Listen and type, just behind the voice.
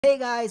Hey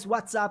guys,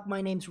 what's up?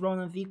 My name is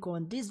Ronan Vico.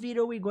 In this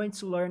video we're going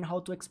to learn how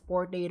to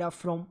export data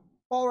from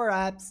Power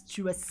Apps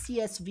to a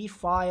CSV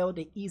file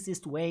the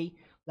easiest way.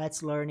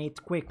 Let's learn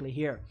it quickly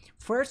here.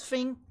 First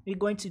thing we're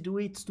going to do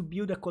is to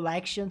build a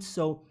collection.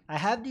 So I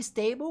have this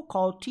table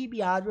called TB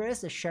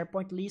address, a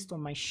SharePoint list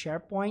on my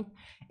SharePoint,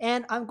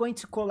 and I'm going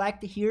to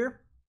collect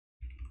here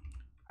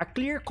a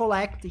clear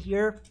collect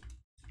here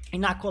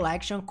in a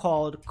collection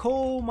called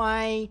call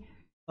my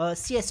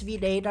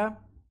CSV data.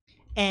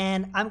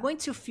 And I'm going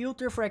to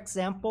filter, for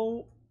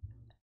example,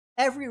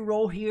 every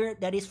row here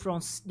that is from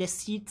the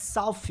seed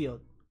south field.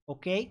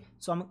 Okay,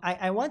 so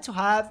I want to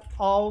have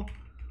all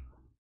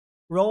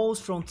rows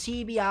from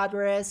TB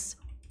address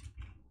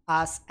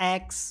as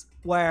X,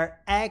 where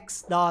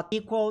X dot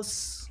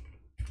equals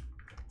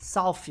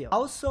south field.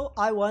 Also,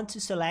 I want to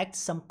select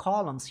some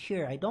columns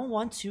here. I don't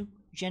want to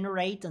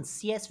generate a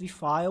CSV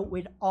file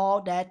with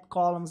all that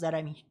columns that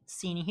I'm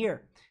seeing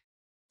here.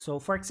 So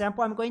for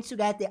example, I'm going to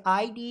get the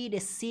ID, the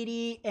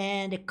city,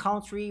 and the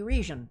country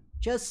region,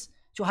 just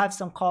to have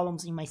some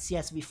columns in my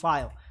CSV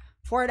file.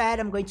 For that,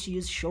 I'm going to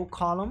use show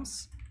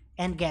columns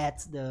and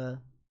get the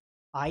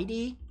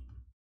ID,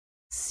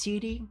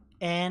 city,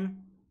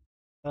 and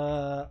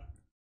I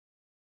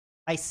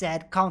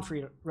said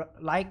country,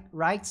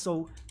 right?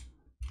 So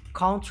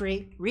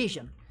country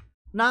region.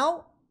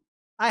 Now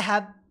I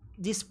have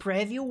this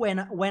preview.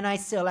 When I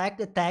select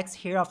the text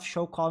here of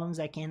show columns,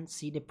 I can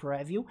see the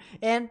preview.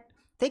 And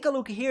take a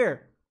look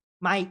here.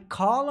 My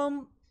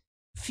column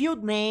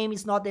field name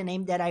is not the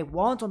name that I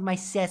want on my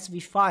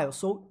CSV file.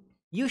 So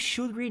you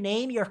should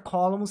rename your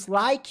columns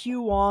like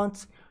you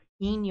want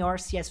in your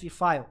CSV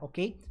file,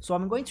 okay? So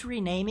I'm going to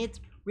rename it,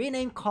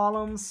 rename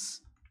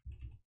columns,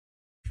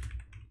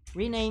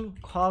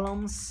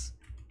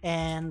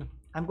 and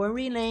I'm going to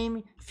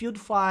rename field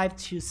 5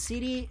 to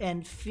city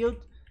and field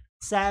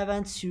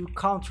 7 to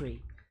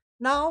country.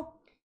 Now,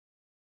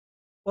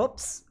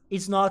 oops,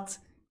 it's not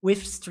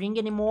with string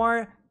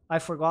anymore. I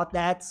forgot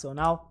that, so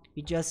now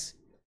we just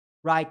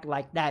write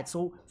like that.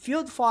 So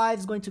field 5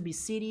 is going to be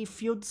city,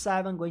 field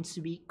 7 going to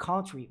be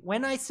country.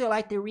 When I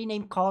select the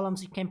rename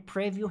columns, you can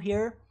preview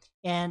here,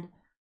 and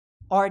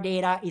our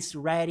data is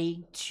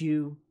ready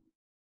to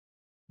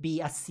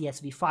be a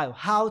CSV file.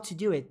 How to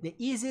do it? The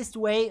easiest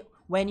way,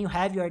 when you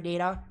have your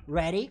data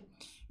ready,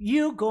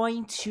 you're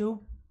going to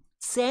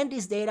send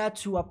this data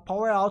to a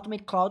Power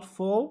Automate Cloud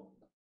Flow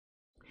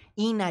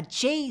in a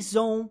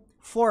JSON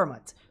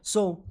format.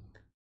 So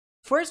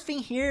first thing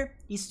here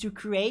is to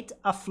create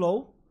a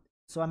flow.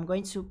 So I'm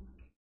going to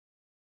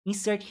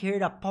insert here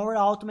the Power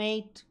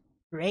Automate,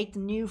 create a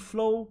new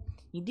flow.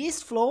 In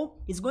this flow,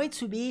 it's going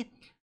to be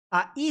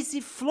an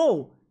easy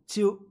flow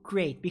to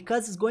create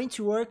because it's going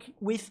to work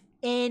with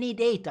any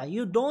data.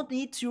 You don't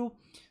need to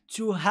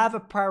have a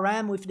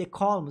param with the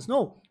columns.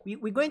 No,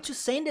 we're going to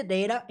send the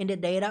data, and the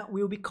data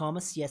will become a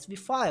CSV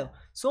file.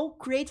 So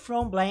create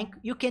from blank.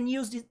 You can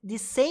use the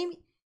same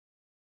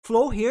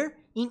flow here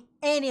in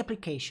any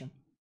application,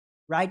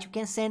 right? You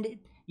can send it,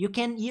 you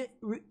can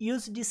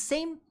use the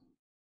same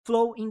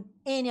flow in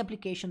any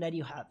application that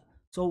you have.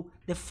 So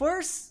the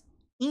first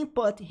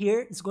input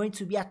here is going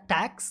to be a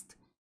text,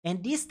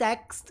 and this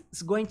text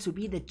is going to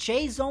be the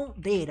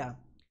JSON data.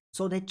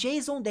 So the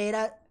JSON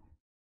data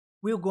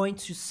we're going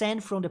to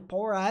send from the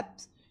Power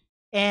Apps,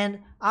 and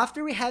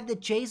after we have the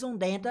JSON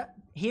data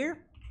here,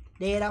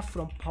 data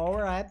from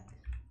Power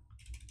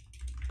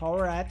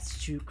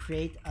Apps to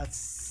create a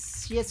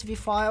CSV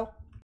file.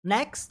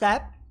 Next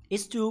step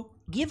is to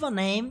give a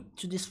name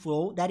to this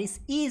flow that is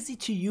easy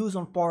to use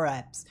on Power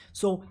Apps.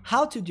 So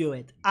how to do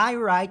it? I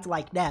write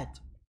like that.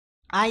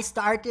 I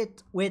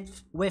started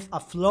with a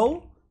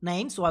flow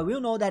name, so I will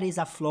know that is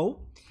a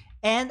flow,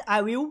 and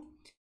I will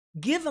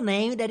give a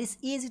name that is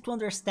easy to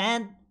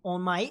understand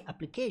on my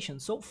application.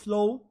 So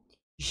flow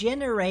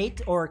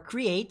generate or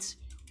create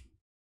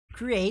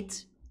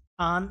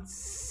an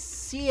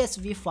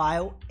CSV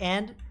file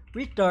and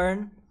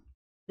return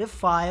the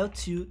file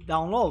to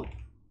download.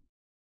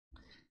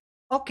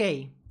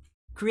 Okay,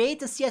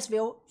 create a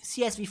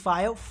CSV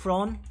file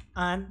from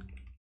an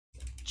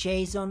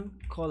JSON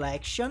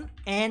collection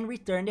and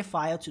return the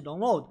file to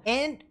download.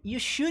 And you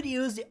should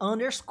use the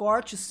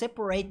underscore to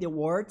separate the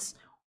words,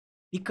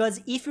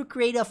 because if you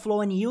create a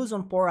flow and use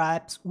on Power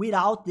Apps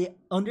without the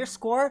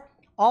underscore,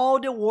 all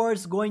the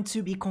words going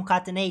to be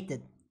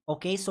concatenated.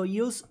 Okay, so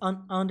use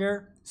an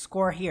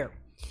underscore here.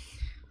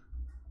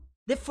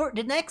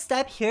 The next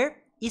step here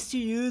is to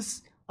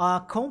use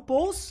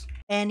compose,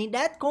 and in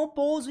that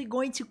compose we're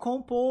going to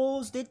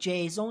compose the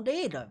JSON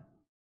data,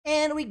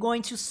 and we're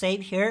going to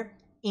save here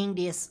in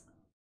this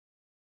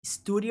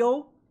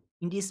studio,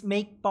 in this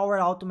Make Power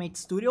Automate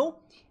Studio,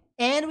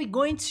 and we're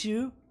going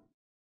to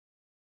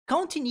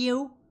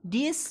continue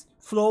this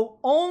flow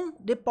on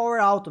the Power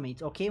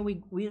Automate. Okay,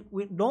 we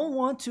don't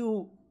want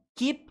to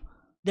keep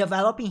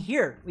developing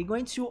here. We're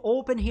going to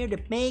open here the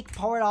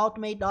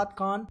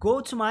makepowerautomate.com, go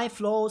to my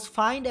flows,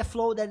 find the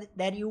flow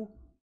that you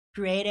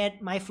created.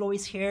 My flow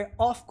is here.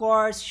 Of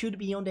course, should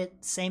be on the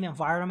same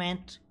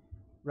environment,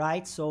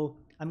 right? So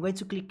I'm going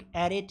to click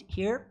edit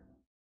here,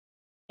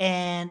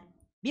 And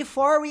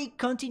before we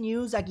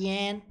continue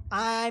again,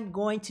 I'm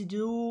going to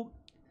do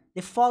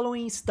the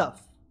following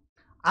stuff.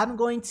 I'm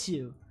going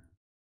to,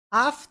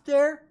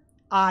 after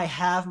I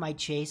have my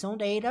JSON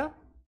data,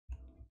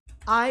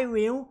 I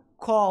will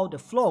call the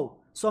flow.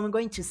 So I'm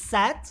going to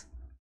set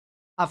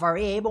a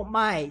variable,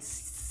 my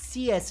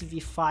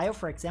CSV file,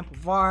 for example,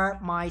 var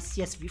my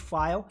CSV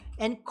file,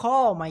 and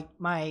call my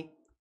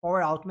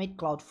Power Automate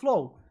Cloud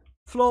flow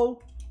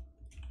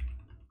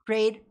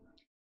create.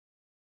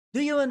 Do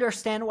you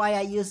understand why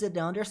I use the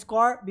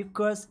underscore?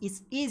 Because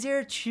it's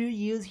easier to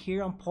use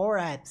here on Power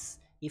Apps.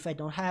 If I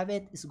don't have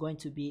it, it's going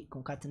to be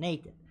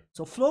concatenated.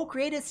 So flow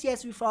create a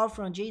CSV file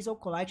from JSON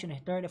collection and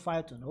return the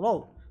file to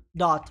load.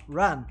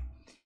 .run.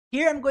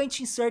 Here I'm going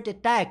to insert the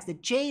text, the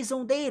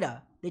JSON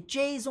data.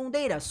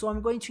 So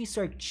I'm going to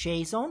insert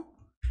JSON,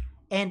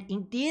 and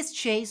in this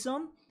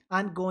JSON,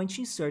 I'm going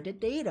to insert the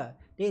data.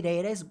 The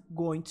data is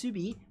going to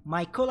be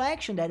my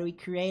collection that we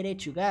created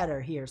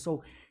together here.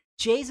 So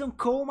JSON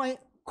call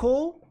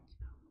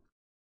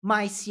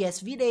my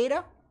CSV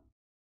data,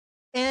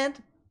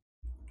 and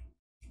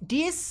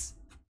this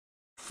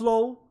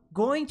flow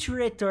going to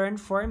return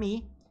for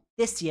me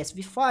the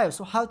CSV file.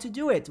 So how to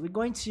do it? We're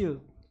going to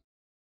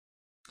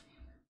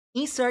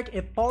insert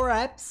a Power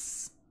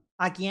Apps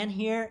again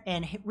here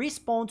and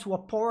respond to a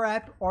Power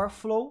App or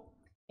flow,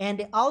 and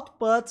the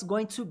output's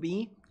going to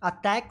be a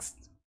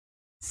text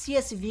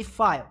CSV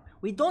file.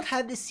 We don't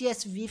have the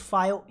CSV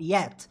file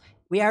yet.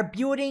 We are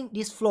building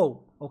this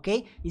flow,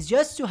 okay? It's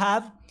just to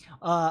have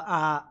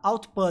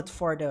output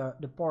for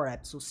the Power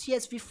App. So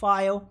CSV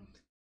file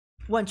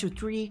 1, 2,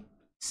 3,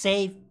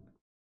 save,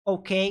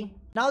 okay.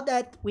 Now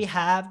that we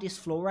have this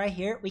flow right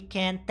here, we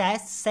can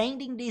test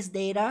send this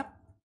data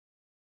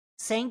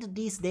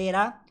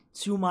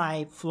to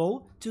my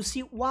flow to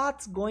see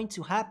what's going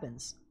to happen,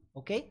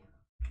 okay?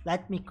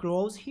 Let me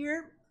close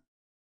here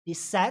this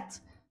set.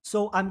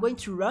 So I'm going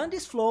to run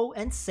this flow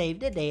and save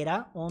the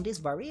data on this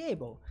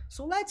variable.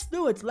 So let's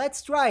do it.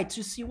 Let's try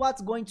to see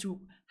what's going to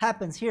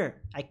happen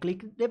here. I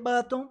click the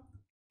button,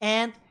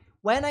 and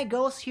when I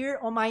go here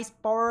on my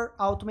Power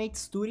Automate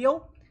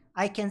Studio,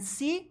 I can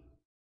see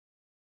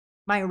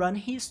my run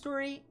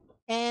history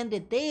and the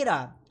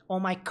data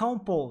on my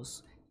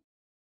compose.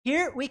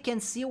 Here we can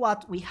see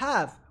what we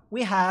have.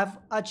 We have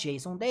a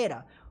JSON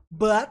data,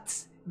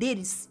 but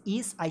this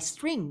is a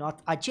string,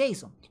 not a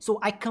JSON. So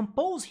I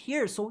compose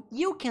here so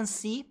you can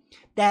see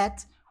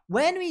that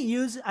when we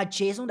use a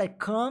JSON that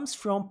comes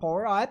from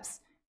Power Apps,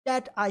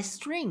 that's a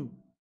string.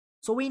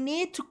 So we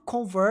need to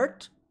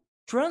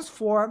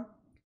transform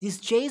this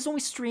JSON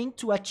string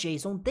to a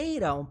JSON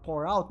data on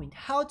Power Automate.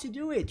 How to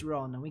do it,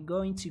 Ron? We're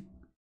going to,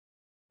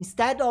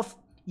 instead of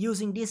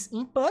using this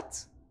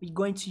input, we're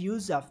going to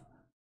use a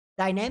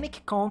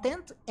dynamic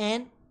content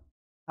and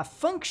a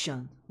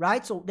function,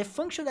 right? So the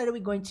function that we're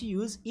going to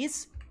use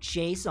is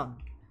JSON.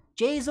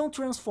 JSON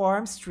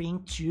transforms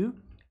string to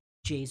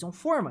JSON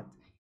format.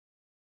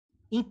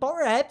 In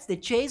Power Apps, the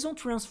JSON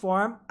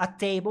transform a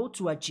table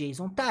to a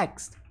JSON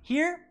text.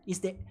 Here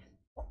is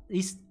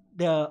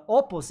the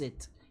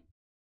opposite.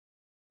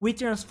 We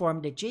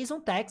transform the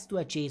JSON text to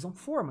a JSON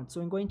format.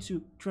 So I'm going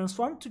to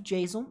transform to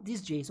JSON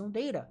this JSON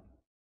data.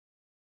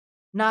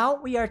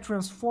 Now we are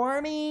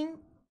transforming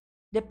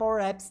the Power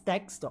Apps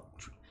text.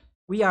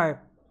 We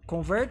are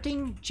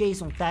converting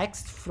JSON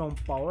text from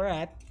Power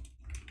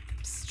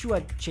Apps to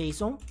a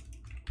JSON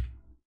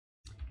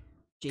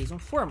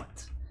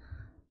format.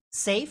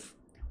 Save.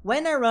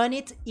 When I run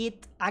it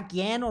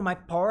again on my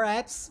Power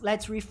Apps,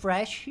 let's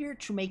refresh here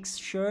to make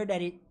sure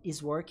that it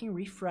is working.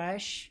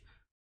 Refresh.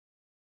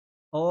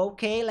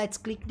 Okay, let's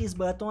click this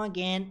button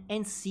again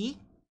and see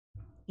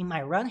in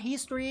my run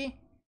history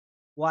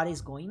what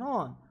is going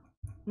on.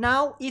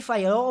 Now, if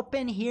I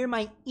open here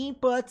my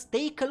inputs,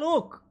 take a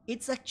look.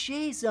 It's a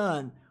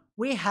JSON.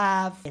 We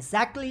have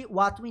exactly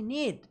what we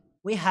need.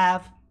 We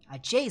have a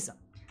JSON.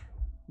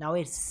 Now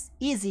it's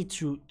easy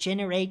to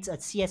generate a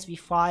CSV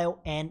file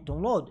and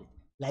download it.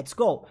 Let's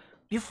go.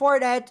 Before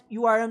that,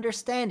 you are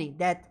understanding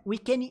that we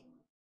can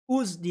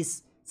use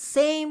this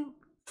same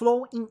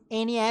flow in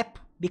any app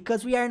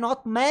because we are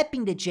not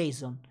mapping the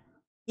JSON.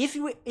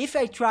 If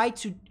I try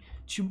to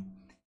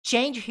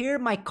change here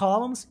my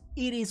columns,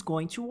 it is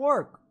going to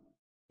work.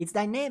 It's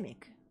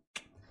dynamic.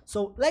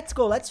 So let's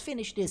go. Let's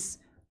finish this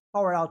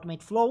Power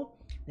Automate flow.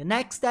 The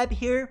next step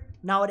here,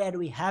 now that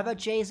we have a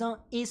JSON,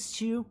 is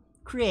to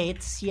create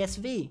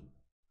CSV.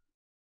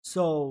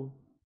 So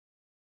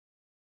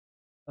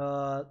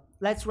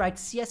let's write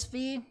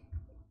CSV.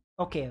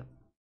 Okay.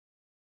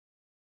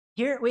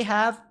 Here we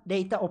have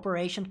data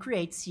operation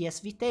create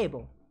CSV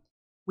table.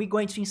 We're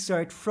going to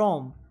insert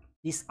from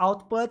these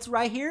outputs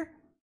right here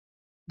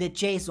the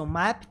JSON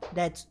map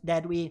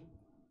that we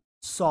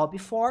saw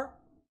before,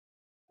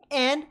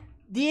 and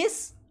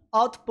this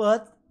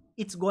output,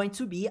 it's going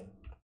to be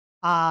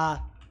a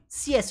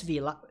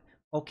CSV.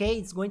 Okay,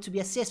 it's going to be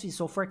a CSV.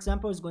 So for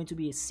example, it's going to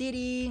be a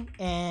city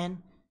and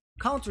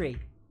country.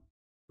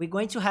 We're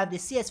going to have the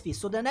CSV.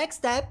 So the next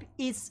step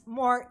is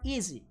more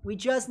easy. We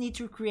just need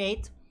to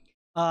create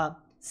a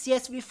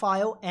CSV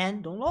file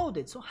and download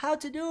it. So how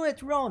to do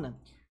it, Ronan?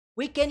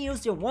 We can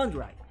use the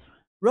OneDrive.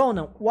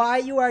 Ronan, why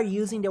you are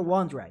using the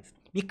OneDrive?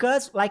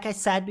 Because like I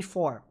said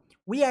before,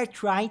 we are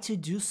trying to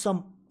do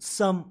some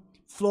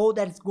flow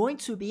that is going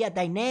to be a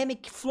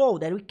dynamic flow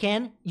that we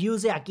can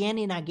use it again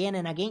and again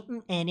and again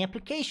in any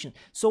application.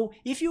 So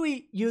if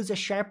you use a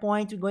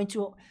SharePoint, you're going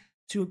to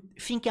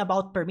think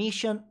about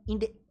permission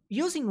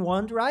using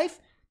OneDrive.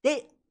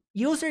 The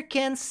user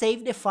can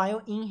save the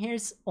file in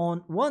his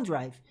own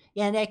OneDrive,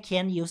 and I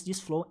can use this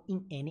flow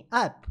in any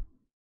app.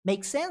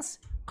 Make sense?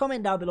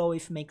 Comment down below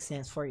if it makes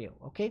sense for you,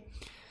 okay?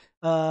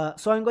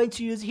 So I'm going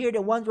to use here the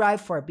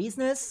OneDrive for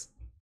business,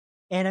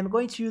 and I'm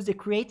going to use the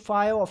create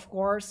file, of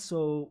course.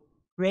 So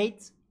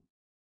create.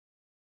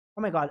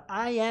 Oh my god,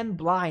 I am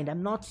blind.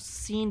 I'm not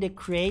seeing the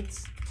create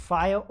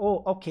file.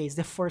 Oh, okay, it's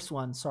the first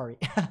one, sorry.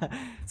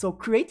 So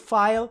create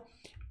file,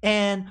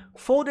 and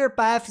folder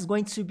path is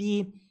going to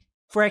be,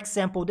 for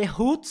example, the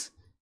root,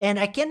 and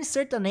I can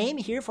insert a name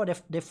here for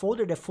the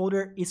folder. The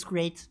folder is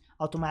create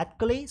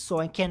automatically, so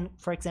I can,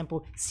 for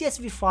example,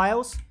 CSV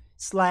files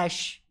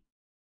slash,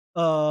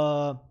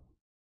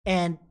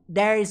 and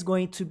there is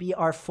going to be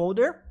our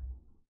folder.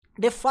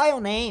 The file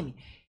name,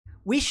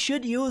 we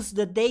should use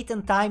the date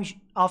and time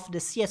of the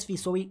CSV,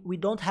 so we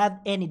don't have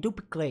any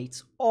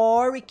duplicates,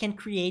 or we can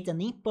create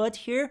an input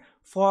here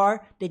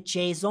for the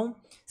JSON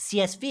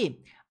CSV.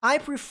 I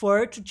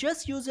prefer to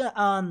just use a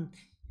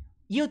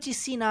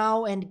UTC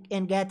now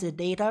and get the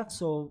data,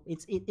 so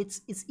it's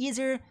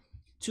easier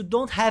to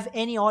don't have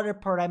any other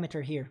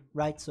parameter here,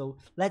 right? So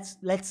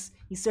let's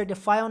insert the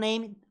file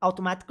name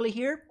automatically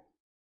here.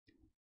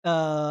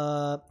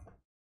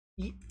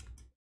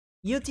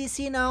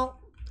 UTC now,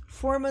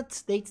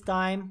 format date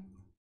time,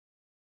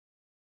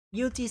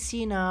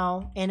 UTC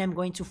now, and I'm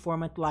going to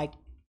format like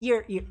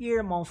year,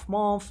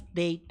 month,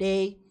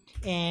 day,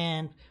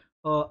 and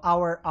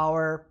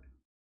hour,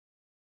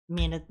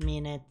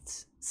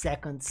 minute,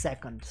 second.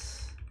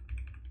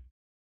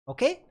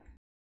 Okay?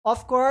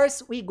 Of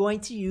course, we're going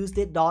to use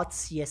the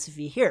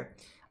 .csv here.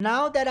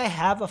 Now that I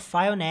have a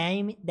file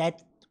name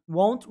that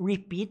won't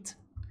repeat,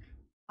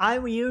 I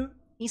will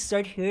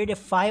insert here the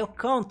file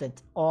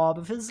content.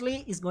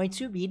 Obviously, it's going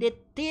to be the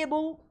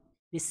table,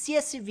 the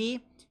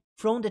CSV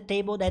from the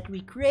table that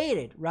we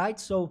created, right?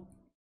 So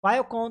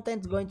file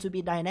content is going to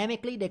be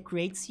dynamically the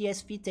create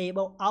CSV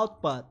table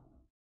output.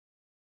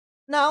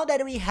 Now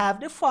that we have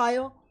the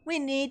file, we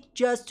need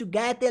just to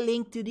get the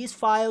link to this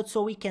file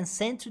so we can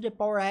send to the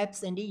Power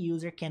Apps and the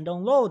user can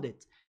download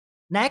it.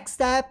 Next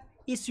step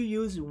is to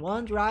use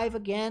OneDrive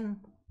again.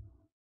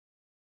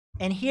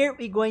 And here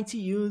we're going to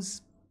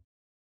use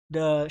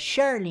the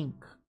share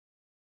link.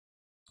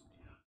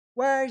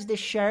 Where is the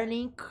share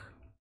link?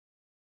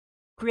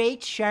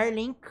 Create share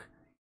link.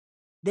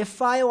 The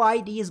file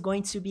ID is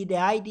going to be the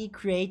ID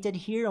created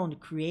here on the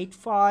create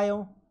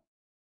file.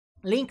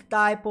 Link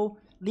type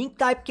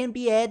can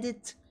be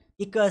added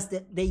because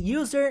the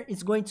user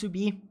is going to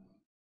be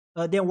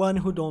the one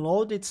who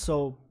downloaded.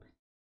 So,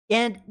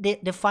 and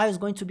the file is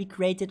going to be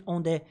created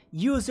on the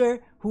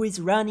user who is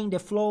running the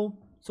flow.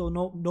 So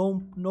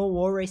no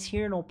worries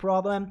here, no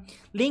problem.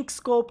 Link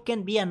scope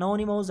can be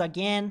anonymous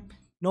again,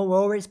 no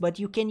worries, but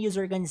you can use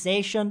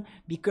organization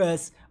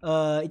because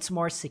it's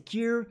more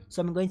secure.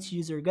 So I'm going to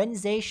use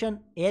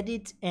organization,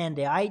 edit, and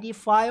the ID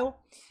file.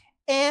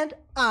 And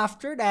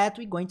after that,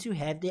 we're going to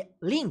have the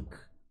link.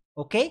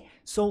 Okay,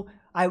 so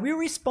I will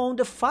respawn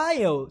the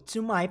file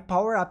to my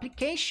Power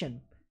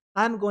application.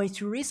 I'm going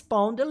to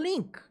respawn the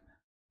link.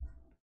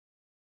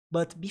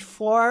 But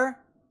before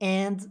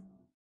and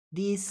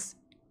this,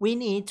 we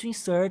need to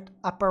insert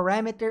a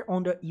parameter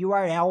on the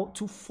URL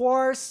to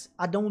force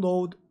a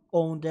download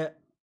on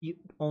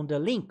the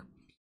link.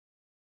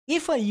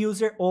 If a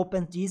user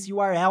opens this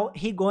URL,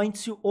 he's going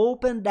to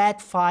open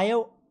that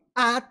file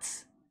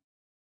at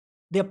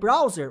the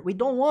browser. We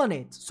don't want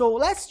it. So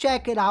let's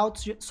check it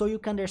out so you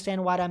can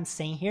understand what I'm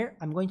saying here.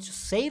 I'm going to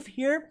save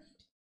here.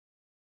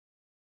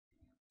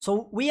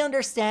 So we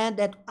understand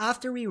that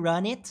after we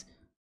run it,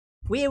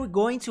 we are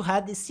going to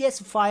have the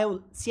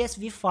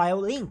CSV file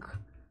link.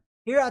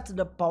 Here at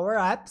the Power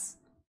Apps,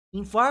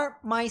 in for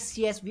my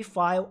CSV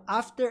file,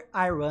 after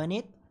I run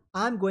it,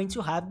 I'm going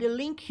to have the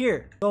link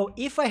here. So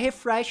if I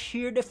refresh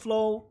here the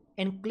flow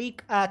and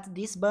click at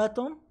this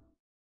button,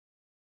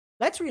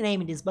 let's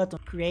rename this button,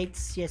 create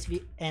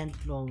CSV and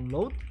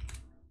download.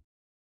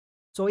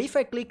 So if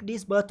I click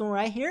this button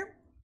right here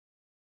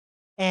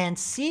and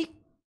see,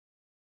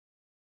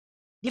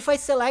 if I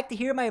select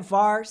here my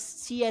var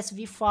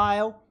CSV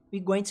file,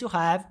 we're going to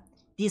have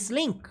this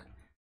link,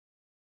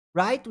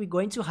 right? We're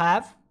going to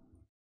have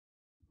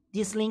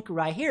this link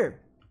right here,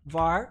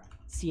 var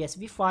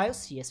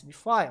CSV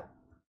file.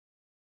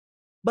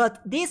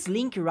 But this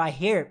link right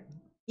here,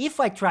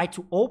 if I try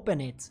to open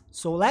it,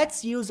 so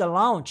let's use a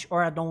launch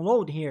or a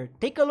download here.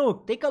 Take a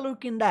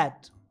look in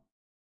that.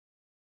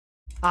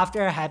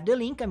 After I have the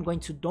link, I'm going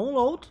to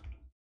download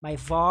my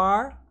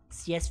var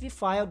CSV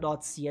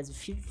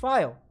file.csv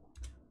file.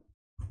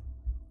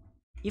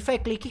 If I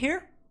click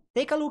here,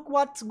 take a look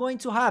what's going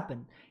to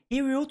happen.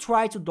 he will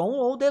try to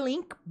download the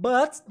link,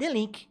 but the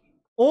link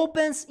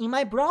opens in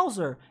my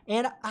browser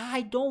and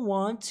I don't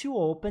want to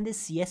open the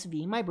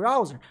CSV in my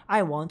browser.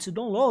 I want to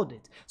download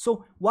it.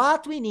 So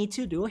what we need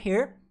to do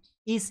here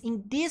is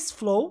in this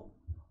flow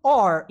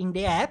or in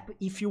the app,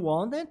 if you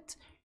want it,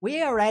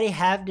 we already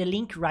have the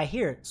link right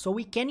here. So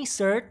we can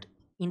insert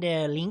in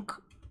the link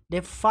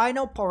the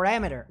final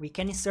parameter. We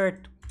can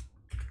insert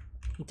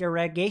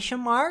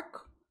interrogation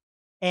mark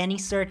and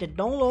insert the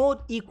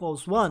download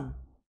equals 1.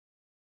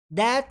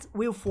 That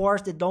will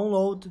force the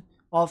download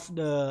of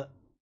the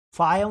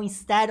file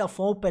instead of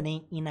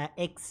opening in an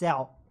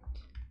Excel.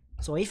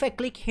 So if I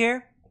click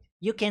here,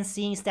 you can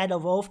see instead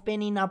of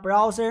opening a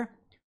browser,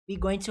 we're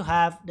going to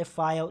have the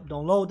file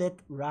downloaded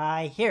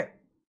right here.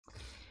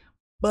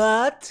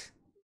 But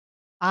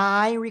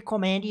I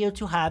recommend you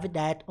to have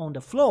that on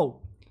the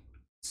flow.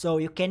 So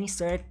you can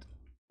insert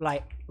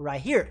like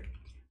right here,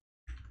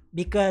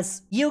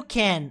 because you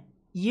can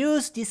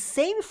use the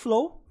same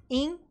flow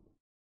in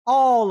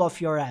all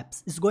of your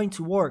apps. It's going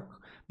to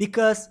work,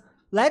 because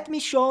let me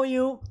show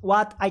you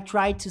what I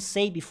tried to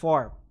say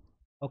before.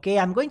 Okay,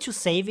 I'm going to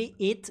save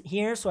it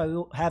here so I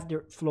will have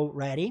the flow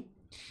ready.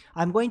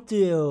 I'm going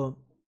to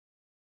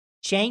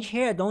change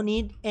here. I don't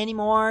need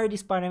anymore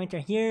this parameter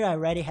here. I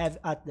already have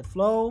at the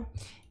flow.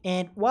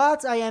 And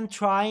what I am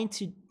trying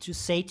to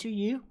say to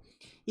you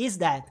is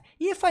that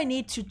if I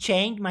need to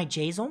change my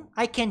JSON,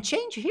 I can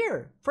change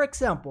here. For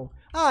example,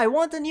 I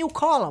want a new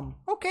column.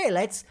 Okay,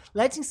 let's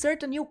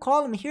insert a new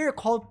column here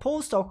called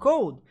postal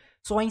code.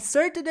 So I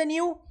inserted a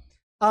new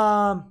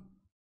column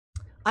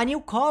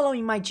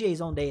in my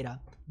JSON data.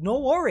 No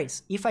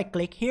worries. If I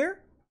click here,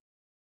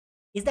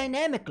 it's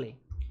dynamically.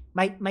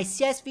 My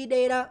CSV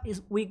data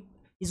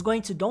is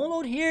going to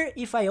download here.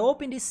 If I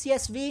open this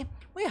CSV,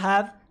 we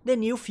have the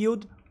new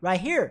field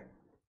right here.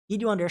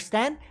 Did you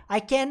understand? I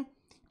can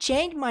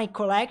change my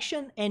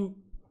collection and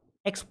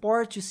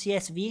export to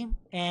CSV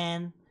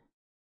and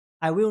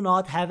I will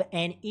not have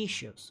any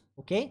issues.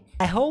 Okay,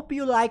 I hope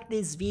you like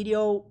this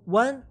video.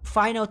 One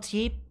final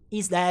tip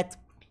is that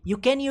you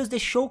can use the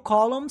show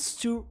columns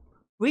to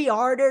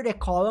reorder the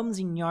columns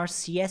in your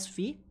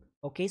CSV.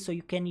 Okay, so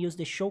you can use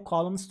the show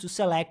columns to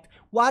select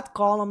what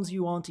columns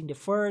you want in the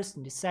first,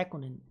 in the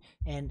second,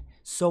 and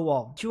so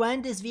on. To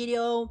end this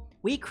video,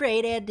 we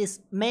created this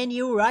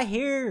menu right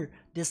here,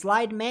 the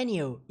slide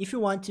menu. If you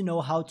want to know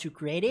how to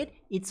create it,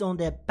 it's on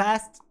the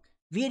past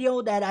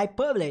video that I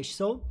published.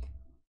 So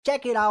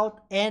check it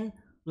out and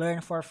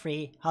learn for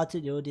free how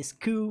to do this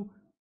cool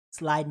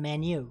slide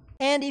menu.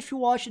 And if you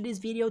watched this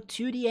video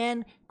to the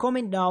end,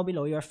 comment down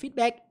below your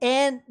feedback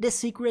and the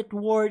secret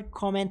word,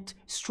 comment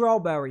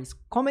strawberries.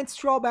 Comment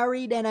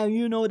strawberry, then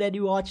you know that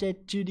you watched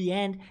it to the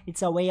end.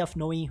 It's a way of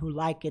knowing who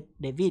liked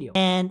the video.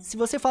 And se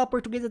você fala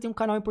português, eu tenho um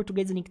canal em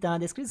português, o link tá na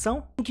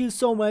descrição. Thank you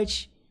so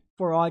much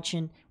for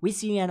watching. We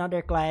see you in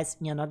another class,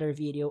 in another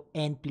video,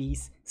 and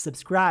please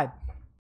subscribe.